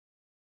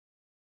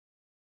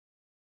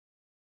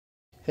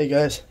Hey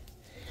guys,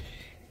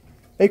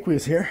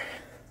 Aqueous here.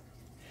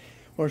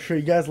 I want to show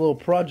you guys a little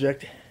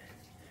project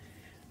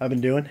I've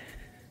been doing.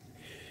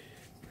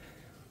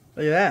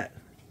 Look at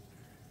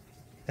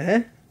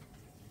that.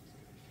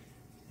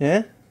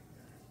 Yeah?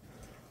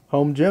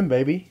 Home gym,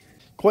 baby.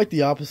 Quite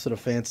the opposite of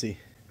fancy.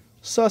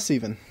 Sus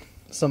even,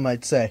 some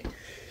might say.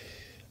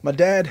 My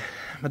dad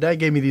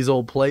gave me these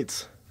old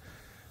plates.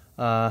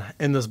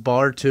 And this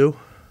bar too.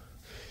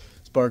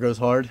 This bar goes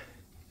hard.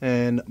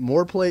 And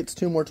more plates,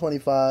 2 more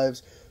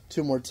 25s,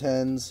 2 more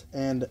 10s,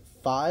 and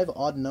 5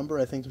 odd number,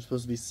 I think there's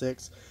supposed to be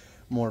 6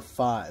 more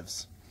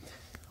 5s.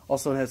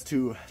 Also it has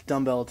 2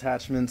 dumbbell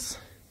attachments,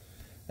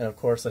 and of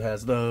course it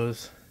has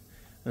those,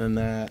 and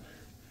that,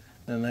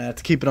 and that,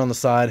 to keep it on the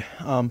side.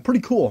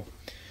 Pretty cool.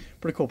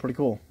 Pretty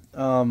cool.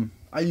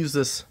 I use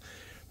this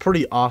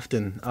pretty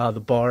often. The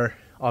bar,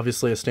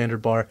 obviously a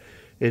standard bar,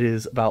 it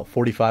is about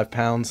 45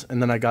 pounds, and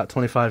then I got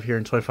 25 here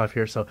and 25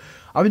 here, so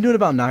I've been doing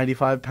about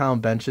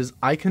 95-pound benches.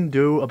 I can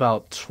do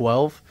about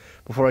 12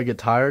 before I get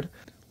tired.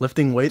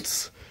 Lifting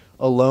weights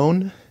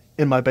alone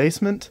in my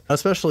basement,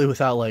 especially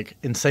without like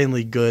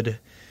insanely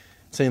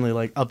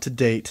like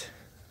up-to-date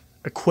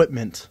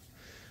equipment,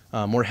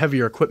 more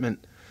heavier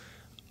equipment,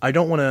 I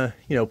don't want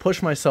to,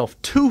 push myself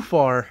too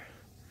far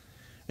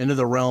into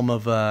the realm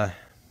of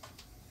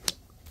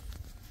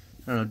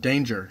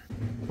danger.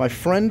 My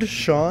friend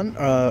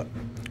Sean,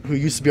 who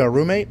used to be our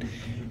roommate,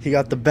 he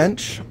got the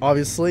bench,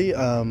 obviously.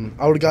 I would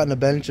have gotten a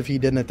bench if he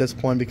didn't at this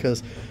point,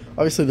 because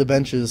obviously the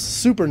bench is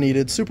super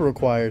needed, super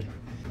required.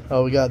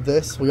 We got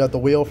this, we got the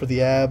wheel for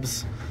the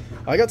abs.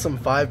 I got some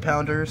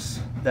 5-pounders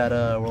that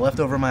were left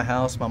over in my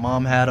house. My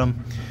mom had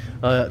them.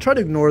 Try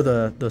to ignore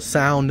the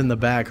sound in the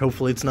back.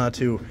 Hopefully it's not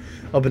too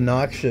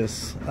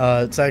obnoxious.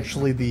 It's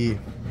actually the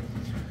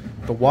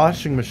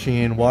washing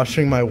machine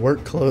washing my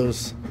work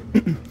clothes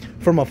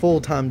for my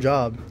full-time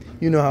job.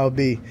 You know how it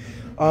be.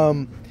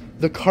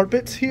 The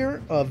carpets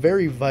here, a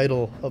very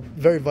vital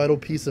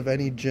piece of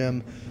any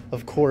gym.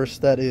 Of course,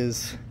 that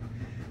is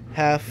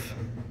half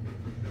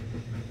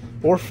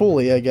or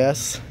fully, I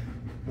guess,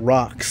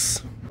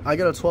 rocks. I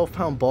got a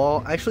 12-pound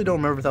ball. I actually don't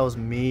remember if that was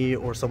me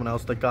or someone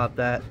else that got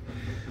that.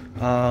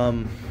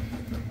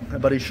 My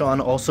buddy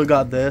Sean also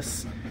got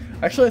this.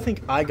 Actually, I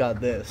think I got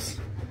this.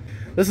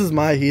 This is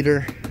my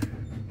heater.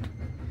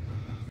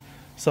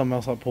 Something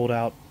else I pulled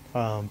out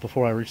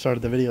before I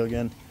restarted the video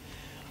again.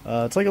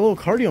 It's like a little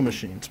cardio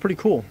machine. It's pretty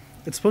cool.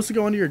 It's supposed to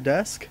go under your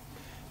desk.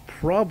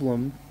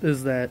 Problem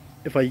is that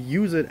if I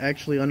use it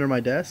actually under my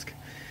desk,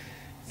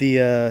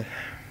 my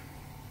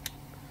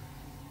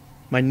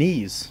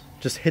knees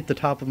just hit the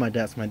top of my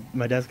desk.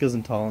 My desk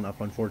isn't tall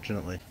enough,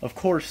 unfortunately. Of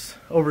course,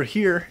 over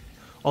here,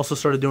 also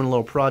started doing a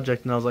little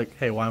project, and I was like,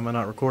 hey, why am I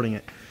not recording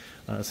it?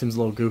 It seems a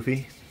little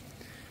goofy.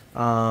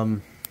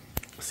 So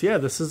yeah,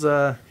 this is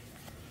a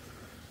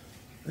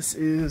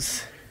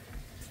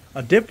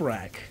dip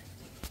rack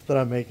that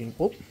I'm making.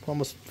 Whoop,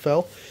 almost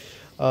fell.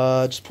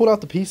 Just pulled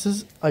out the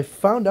pieces. I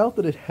found out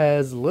that it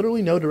has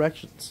literally no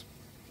directions.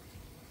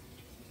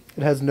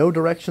 It has no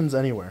directions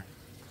anywhere.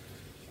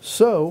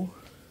 So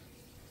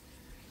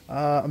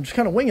I'm just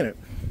kind of winging it.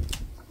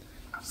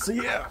 So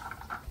yeah,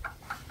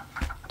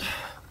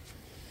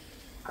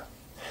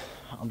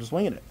 I'm just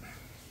winging it.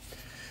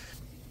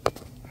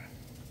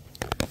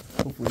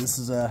 Hopefully this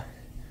is a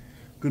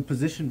good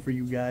position for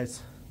you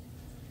guys.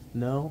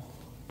 No?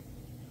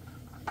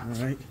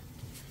 Alright.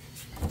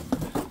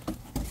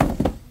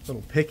 A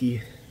little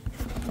picky.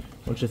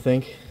 What you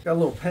think? Got a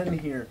little pen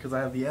here because I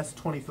have the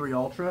S23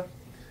 Ultra.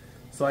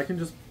 So I can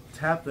just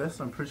tap this.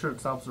 I'm pretty sure it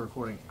stops the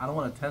recording. I don't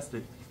want to test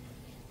it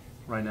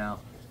right now.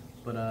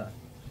 But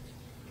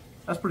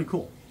that's pretty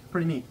cool.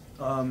 Pretty neat.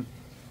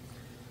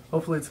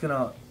 Hopefully it's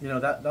gonna,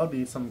 that would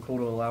be something cool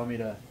to allow me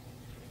to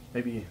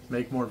maybe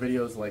make more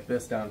videos like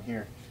this down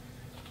here.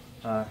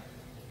 But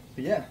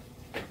yeah,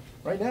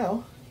 right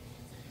now,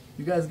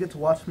 you guys get to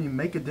watch me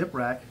make a dip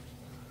rack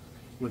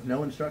with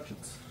no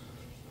instructions.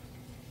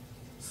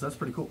 So that's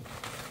pretty cool.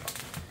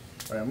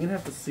 Alright, I'm gonna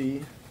have to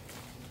see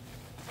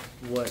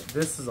what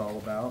this is all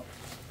about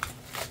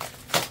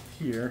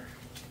here.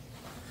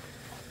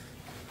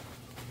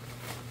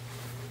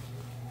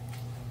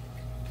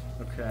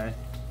 Okay,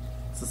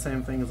 it's the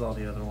same thing as all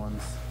the other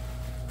ones.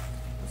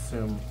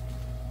 Assume,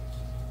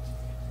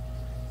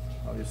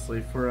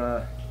 obviously,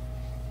 for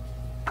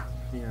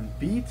and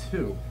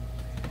B2.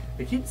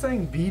 They keep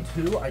saying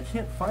B2. I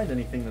can't find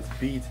anything that's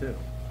B2.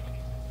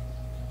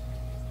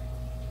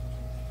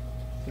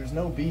 There's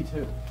no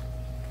B2.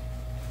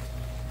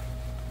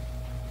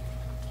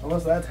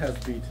 Unless that has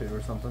B2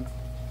 or something.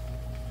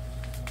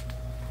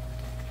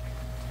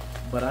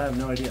 But I have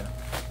no idea.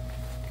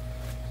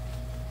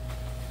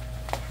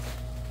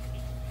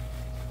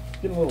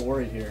 Getting a little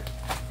worried here.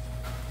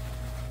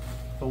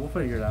 But we'll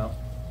figure it out.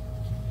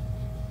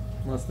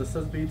 Unless this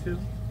says B2?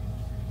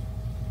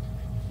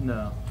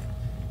 No.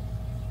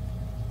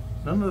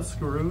 None of the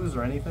screws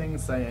or anything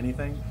say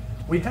anything.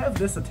 We have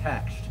this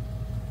attached.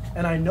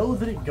 And I know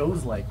that it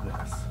goes like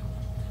this.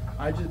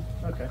 I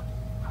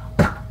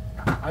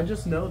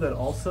just know that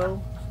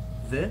also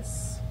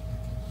this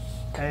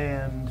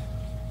And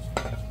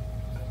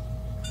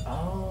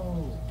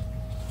oh,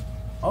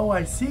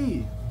 I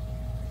see.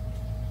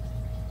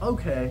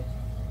 Okay.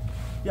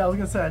 Yeah, I was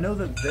gonna say, I know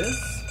that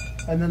this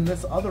and then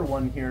this other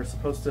one here is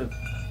supposed to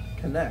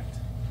connect,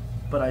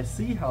 but I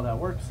see how that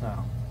works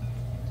now.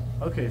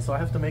 Okay, so I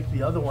have to make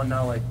the other one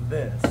now like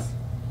this.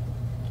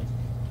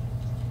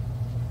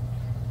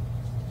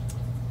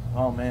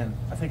 Oh man,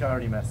 I think I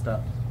already messed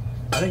up.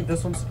 I think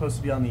this one's supposed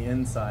to be on the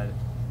inside,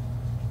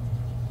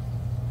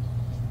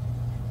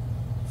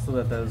 so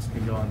that those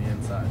can go on the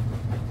inside.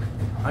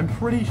 I'm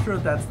pretty sure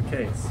that's the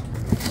case.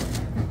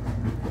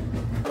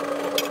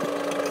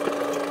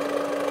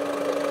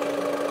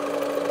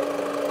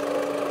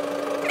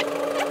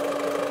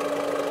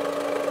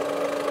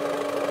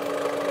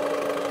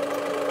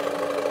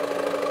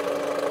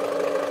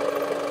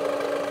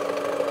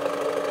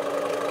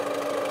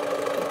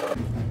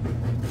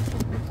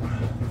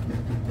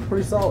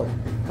 Pretty solid,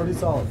 pretty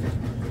solid.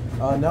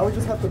 Now we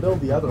just have to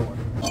build the other one.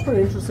 It's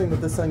pretty interesting that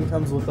this thing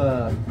comes with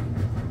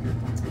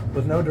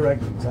no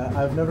directions.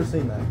 I've never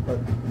seen that, but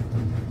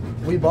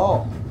we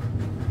ball.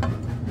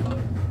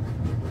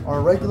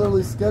 Our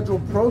regularly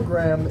scheduled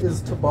program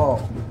is to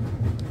ball.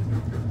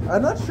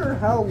 I'm not sure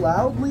how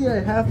loudly I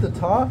have to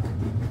talk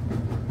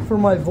for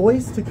my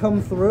voice to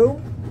come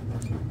through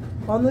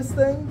on this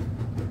thing,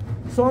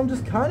 so I'm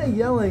just kind of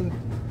yelling.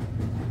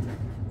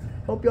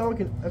 Hope y'all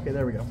can, okay,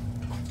 there we go.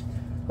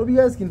 Hope you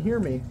guys can hear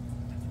me.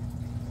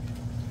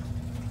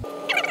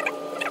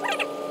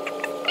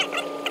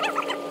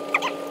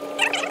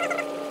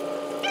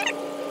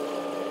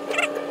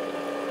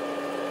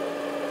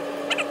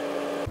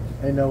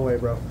 Ain't no way,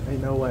 bro.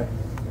 Ain't no way.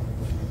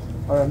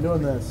 Alright, I'm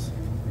doing this.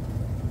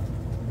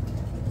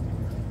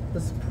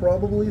 This is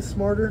probably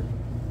smarter.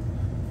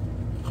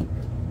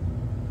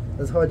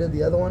 That's how I did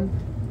the other one.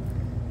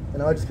 And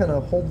now I just kind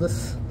of hold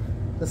this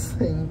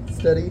thing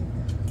steady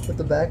with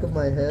the back of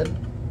my head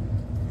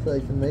so I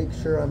can make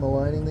sure I'm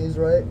aligning these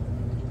right.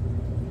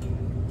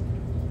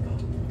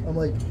 I'm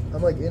like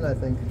in, I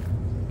think.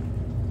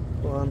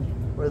 Hold on.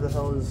 Where the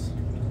hell is...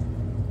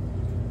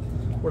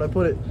 Where'd I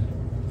put it?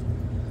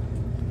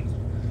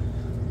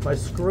 My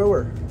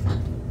screwer.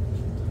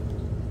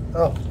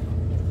 Oh,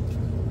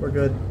 we're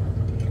good.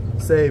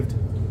 Saved.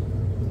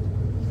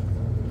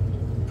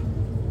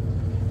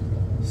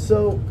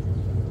 So,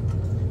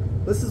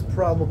 this is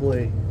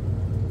probably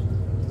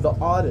the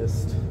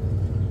oddest,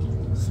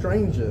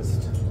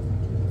 strangest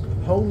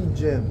home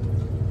gym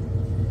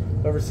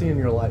you've ever seen in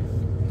your life.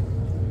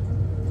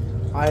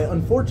 I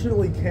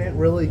unfortunately can't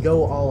really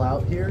go all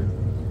out here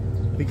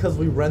because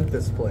we rent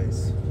this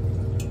place.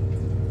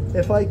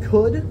 If I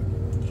could,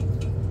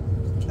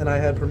 and I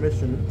had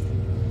permission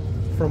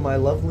from my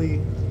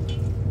lovely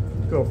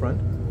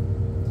girlfriend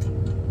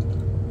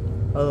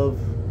of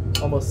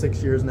almost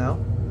 6 years now,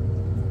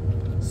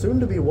 soon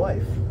to be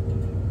wife,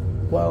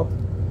 well,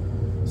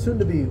 soon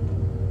to be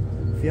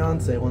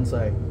fiance once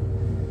I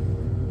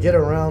get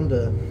around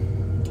to,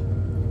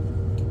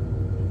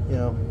 you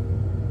know,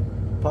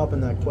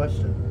 popping that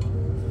question,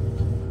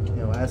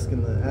 you know,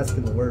 asking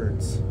the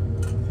words.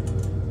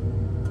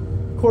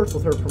 Of course,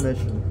 with her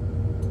permission,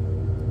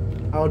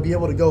 I would be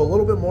able to go a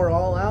little bit more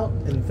all out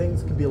and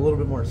things could be a little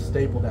bit more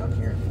stable down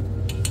here.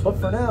 But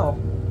for now,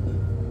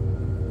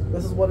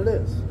 this is what it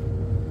is.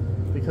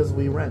 Because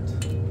we rent.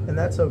 And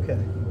that's okay.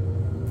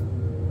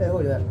 Hey,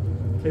 look at that.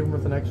 Came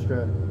with an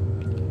extra,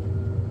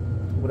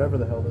 whatever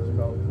the hell those are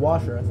called.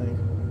 Washer, I think.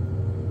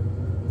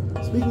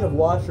 Speaking of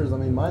washers, I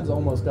mean, mine's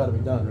almost got to be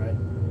done, right?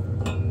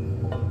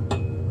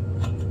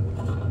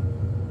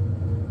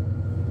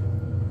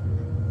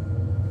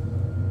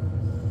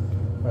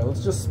 Alright,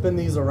 let's just spin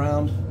these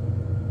around.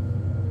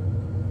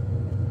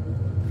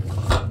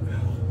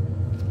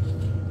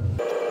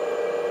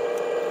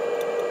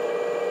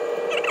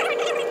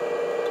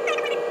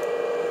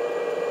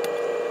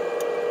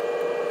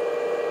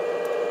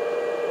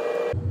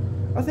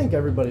 I think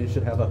everybody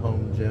should have a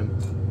home gym,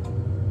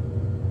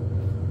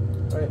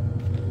 right?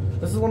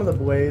 This is one of the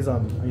ways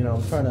I'm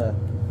trying to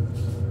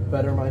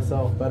better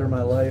myself, better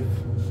my life,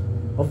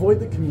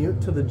 avoid the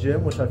commute to the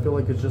gym, which I feel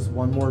like is just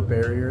one more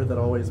barrier that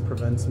always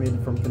prevents me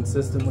from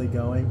consistently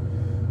going,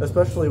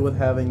 especially with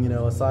having, you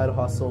know, a side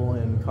hustle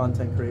and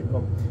content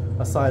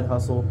a side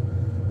hustle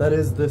that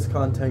is this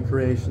content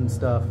creation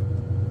stuff,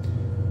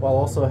 while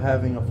also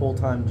having a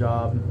full-time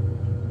job,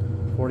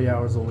 40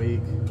 hours a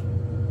week,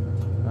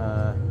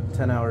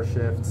 10-hour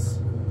shifts,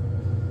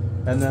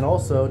 and then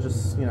also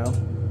just, you know,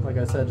 like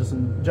I said, just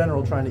in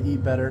general trying to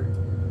eat better,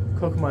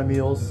 cook my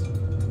meals,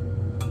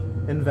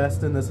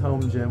 invest in this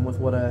home gym with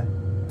what I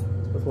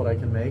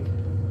can make,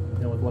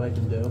 you know, with what I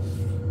can do,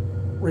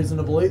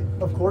 reasonably,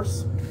 of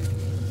course.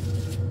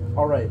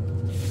 All right,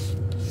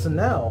 so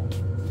now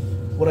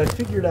what I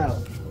figured out,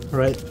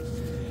 right,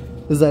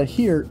 is that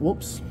here,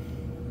 whoops,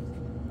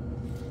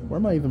 where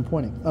am I even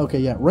pointing? Okay,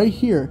 yeah, right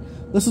here,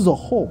 this is a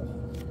hole.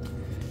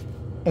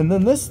 And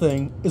then this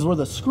thing is where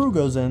the screw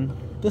goes in.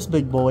 This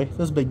big boy,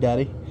 this big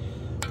daddy,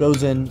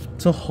 goes in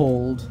to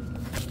hold.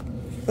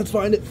 Let's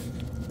find it.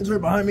 It's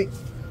right behind me.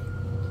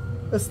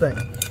 This thing.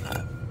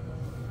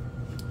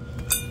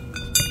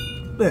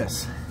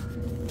 this.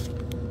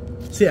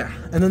 So yeah,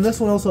 and then this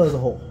one also has a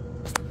hole.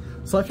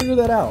 So I figured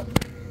that out.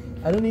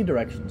 I didn't need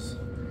directions.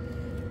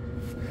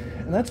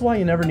 And that's why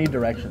you never need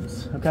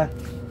directions, okay?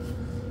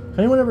 If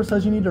anyone ever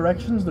says you need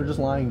directions, they're just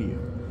lying to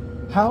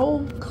you.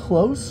 How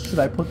close should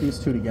I put these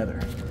two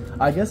together?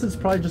 I guess it's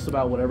probably just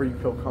about whatever you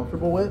feel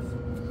comfortable with.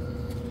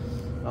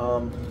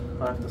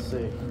 I have to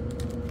see.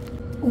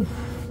 Oof.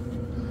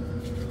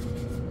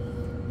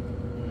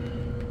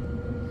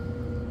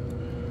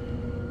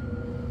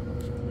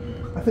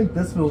 I think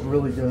this feels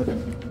really good.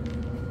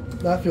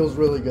 That feels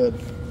really good.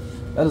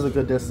 That is a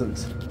good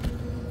distance.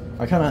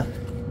 I kind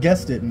of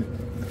guessed it, and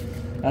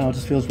I don't know, it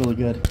just feels really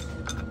good.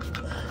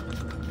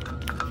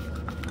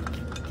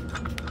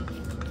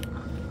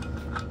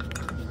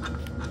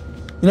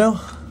 You know,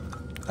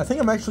 I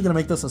think I'm actually going to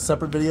make this a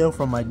separate video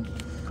from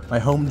my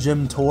home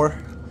gym tour.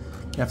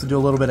 You have to do a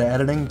little bit of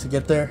editing to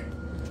get there.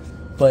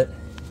 But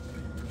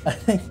I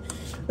think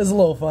this is a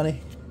little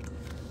funny.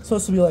 It's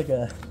supposed to be like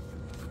a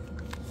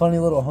funny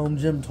little home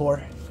gym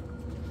tour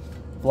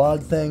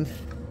vlog thing.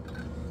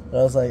 But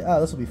I was like,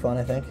 oh, this will be fun,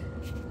 I think.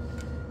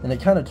 And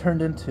it kind of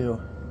turned into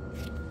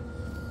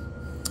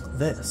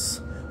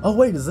this. Oh,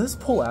 wait, does this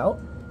pull out?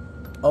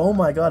 Oh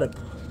my god,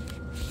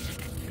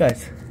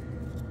 guys,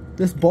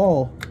 this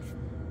ball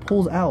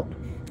pulls out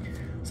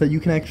so you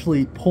can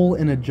actually pull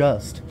and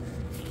adjust.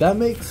 That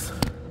makes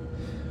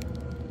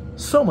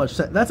so much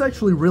sense. That's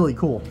actually really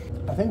cool.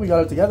 I think we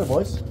got it together,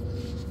 boys.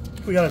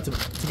 We got it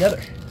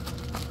together.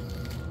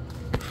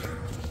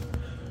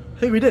 I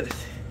think we did it.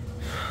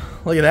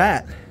 Look at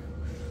that.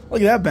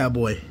 Look at that bad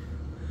boy.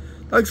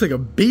 That looks like a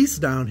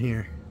beast down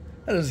here.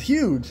 That is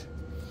huge.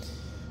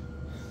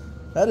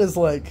 That is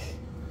like,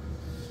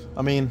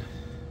 I mean,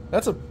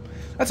 that's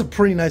a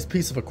pretty nice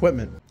piece of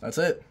equipment. That's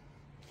it.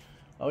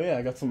 Oh yeah,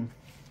 I got some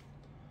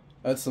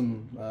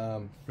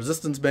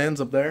resistance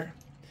bands up there.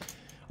 I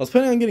was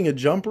planning on getting a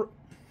jump rope.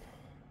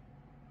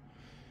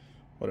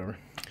 Whatever.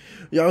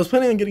 Yeah, I was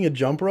planning on getting a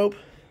jump rope,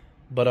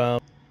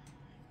 but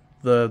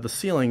the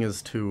ceiling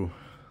is too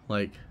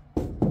like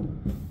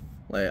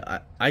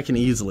I can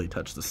easily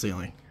touch the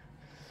ceiling.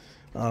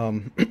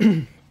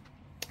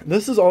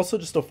 This is also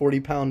just a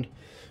 40-pound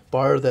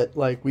bar that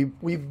like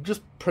we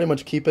just pretty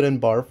much keep it in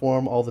bar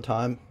form all the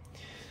time.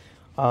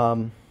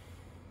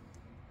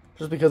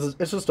 Just because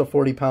it's just a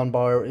 40-pound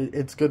bar.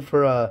 It's good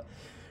for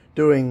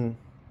doing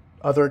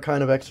other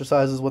kind of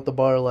exercises with the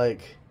bar,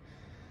 like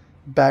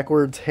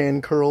backwards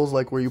hand curls,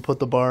 like where you put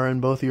the bar in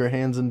both of your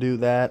hands and do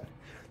that.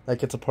 That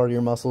gets a part of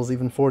your muscles.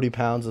 Even 40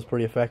 pounds is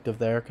pretty effective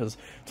there because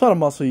it's not a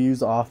muscle you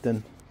use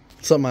often.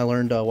 It's something I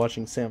learned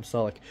watching Sam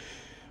Sulek.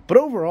 But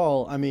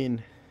overall, I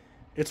mean,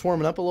 it's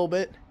warming up a little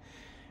bit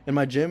in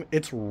my gym.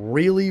 It's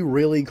really,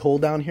 really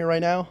cold down here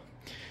right now.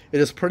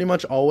 It is pretty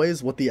much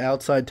always what the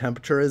outside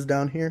temperature is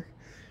down here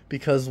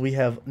because we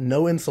have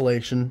no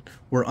insulation.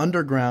 We're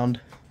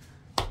underground,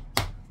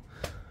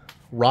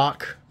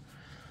 rock,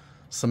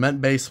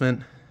 cement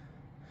basement.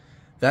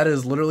 That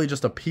is literally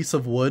just a piece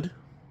of wood.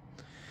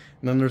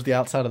 And then there's the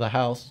outside of the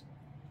house.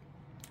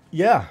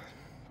 Yeah.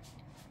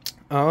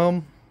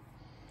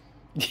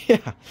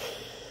 Yeah.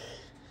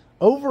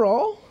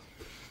 Overall,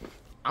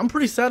 I'm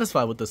pretty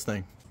satisfied with this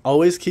thing.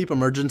 Always keep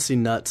emergency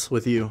nuts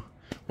with you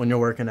when you're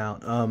working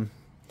out.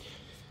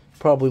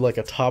 Probably like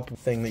a top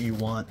thing that you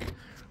want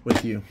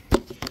with you.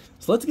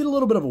 So let's get a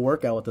little bit of a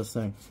workout with this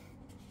thing.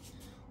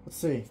 Let's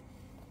see.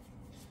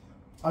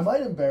 I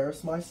might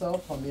embarrass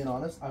myself, if I'm being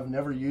honest. I've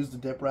never used a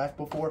dip rack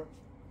before.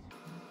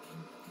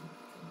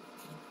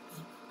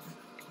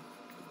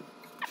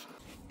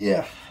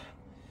 Yeah.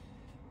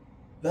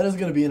 That is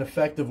going to be an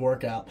effective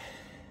workout.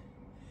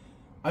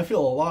 I feel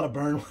a lot of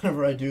burn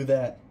whenever I do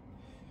that.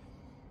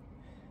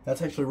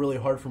 That's actually really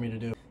hard for me to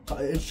do.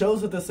 It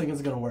shows that this thing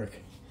is going to work.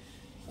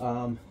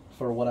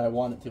 For what I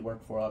want it to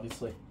work for,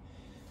 obviously.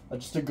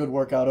 Just a good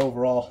workout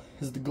overall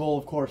is the goal,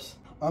 of course.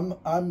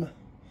 I'm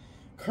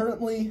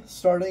currently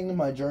starting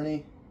my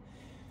journey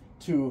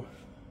to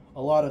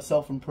a lot of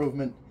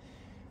self-improvement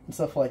and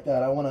stuff like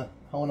that. I want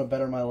to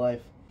better my life.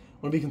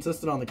 I want to be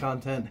consistent on the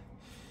content.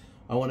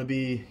 I want to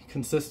be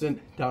consistent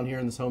down here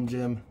in this home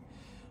gym.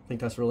 I think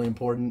that's really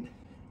important.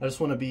 I just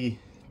want to be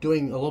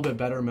doing a little bit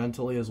better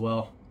mentally as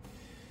well.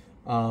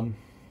 I'm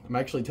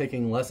actually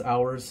taking less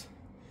hours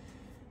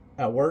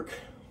at work.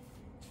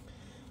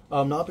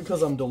 Not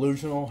because I'm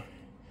delusional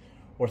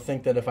or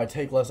think that if I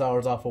take less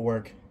hours off of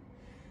work,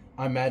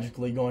 I'm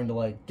magically going to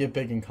like get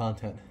big in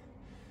content.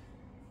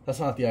 That's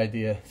not the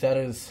idea. That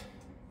is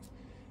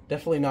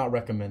definitely not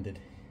recommended.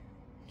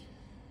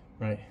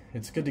 Right?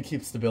 It's good to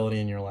keep stability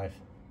in your life.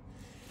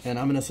 And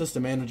I'm an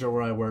assistant manager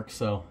where I work,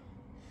 so,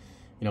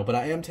 you know, but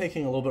I am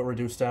taking a little bit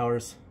reduced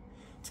hours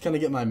to kind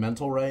of get my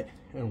mental right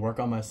and work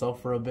on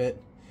myself for a bit.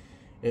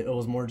 It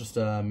was more just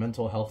a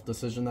mental health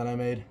decision that I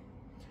made.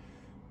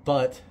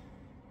 But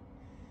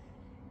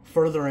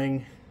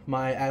furthering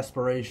my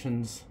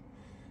aspirations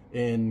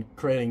in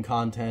creating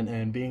content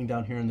and being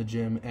down here in the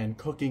gym and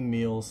cooking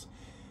meals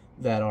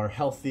that are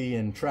healthy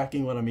and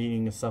tracking what I'm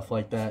eating and stuff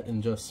like that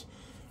and just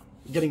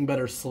getting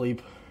better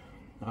sleep,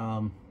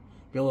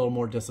 be a little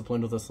more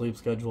disciplined with a sleep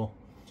schedule.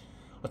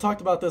 I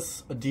talked about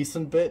this a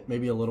decent bit,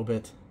 maybe a little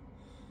bit,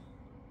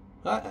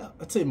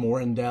 I'd say more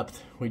in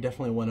depth. We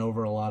definitely went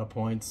over a lot of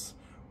points,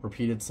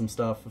 repeated some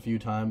stuff a few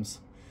times.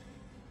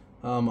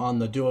 On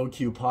the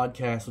DuoQ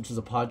podcast, which is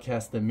a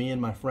podcast that me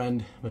and my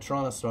friend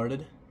Matrona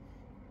started.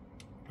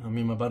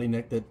 Me and my buddy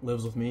Nick that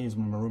lives with me, he's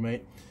my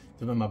roommate.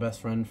 He's been my best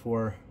friend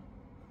for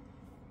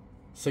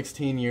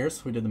 16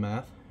 years. We did the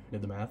math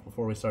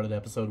before we started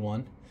episode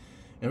 1.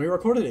 And we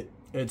recorded it.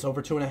 It's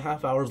over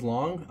 2.5 hours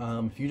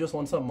long. If you just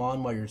want something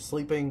on while you're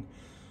sleeping,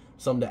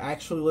 something to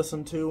actually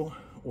listen to,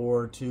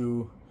 or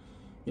to,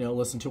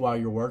 listen to while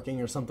you're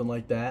working or something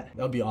like that,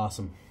 that would be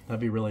awesome. That'd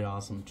be really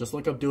awesome. Just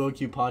look up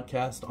DuoQ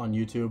Podcast on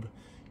YouTube.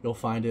 You'll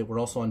find it. We're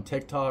also on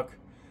TikTok.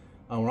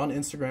 We're on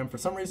Instagram. For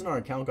some reason, our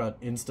account got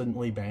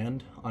instantly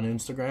banned on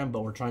Instagram,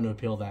 but we're trying to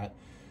appeal that.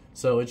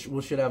 So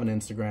we should have an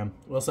Instagram.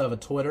 We also have a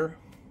Twitter.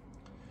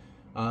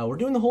 We're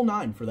doing the whole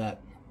 9 for that.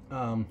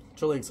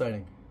 It's really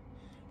exciting.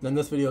 Then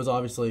this video is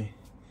obviously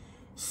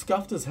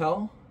scuffed as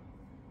hell,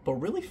 but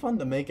really fun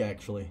to make,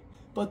 actually.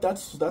 But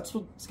that's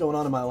what's going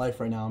on in my life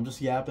right now. I'm just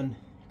yapping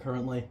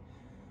currently.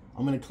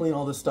 I'm going to clean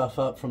all this stuff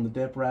up from the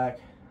dip rack.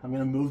 I'm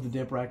going to move the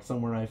dip rack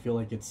somewhere I feel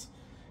like it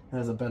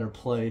has a better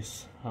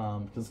place,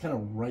 because it's kind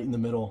of right in the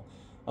middle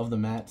of the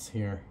mats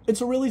here.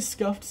 It's a really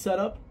scuffed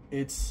setup.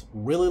 It's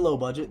really low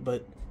budget,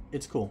 but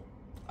it's cool.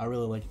 I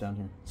really like it down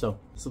here. So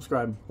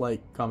subscribe,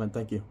 like, comment.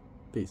 Thank you.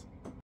 Peace.